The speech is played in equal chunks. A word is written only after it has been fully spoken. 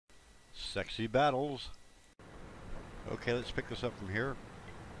Sexy battles. Okay, let's pick this up from here.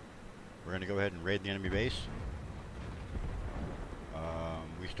 We're going to go ahead and raid the enemy base.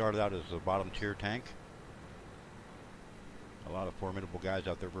 We started out as a bottom tier tank. A lot of formidable guys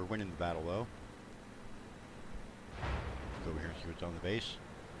out there. We're winning the battle though. Let's go over here and see what's on the base.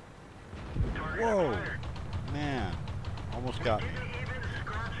 Whoa! Man, almost got me.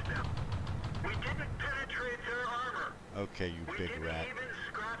 Okay, you big rat.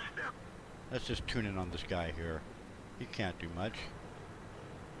 Let's just tune in on this guy here. He can't do much.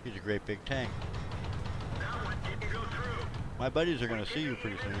 He's a great big tank. My buddies are going to see you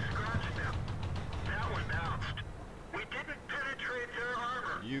pretty soon.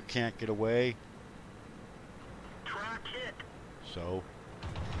 You can't get away. So?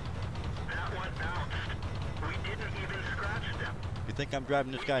 You think I'm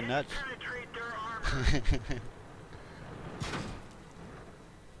driving this guy nuts?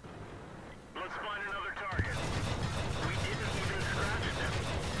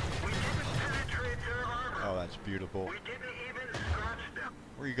 Oh, that's beautiful.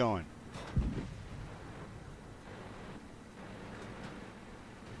 Where are you going?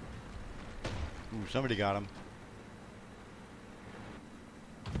 Ooh, somebody got him.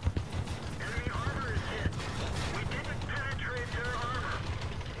 Enemy armor is hit. We didn't penetrate their armor.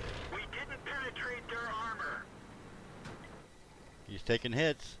 We didn't penetrate their armor. He's taking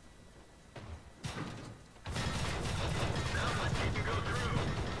hits.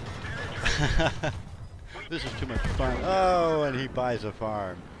 This is too much fun. Oh, and he buys a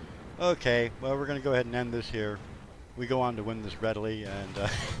farm. Okay, well, we're going to go ahead and end this here. We go on to win this readily, and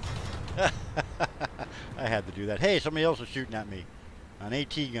I had to do that. Hey, somebody else is shooting at me. An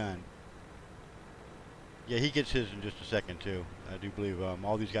AT gun. Yeah, he gets his in just a second, too. I do believe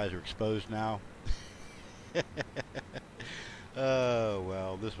all these guys are exposed now. Oh,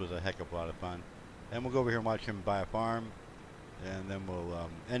 well, this was a heck of a lot of fun. And we'll go over here and watch him buy a farm. And then we'll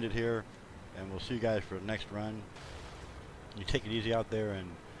end it here. And we'll see you guys for the next run. You take it easy out there and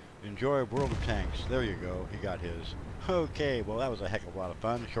enjoy World of Tanks. There you go. He got his. Okay, well, that was a heck of a lot of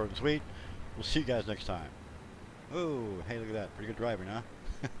fun. Short and sweet. We'll see you guys next time. Oh, hey, look at that. Pretty good driving, huh?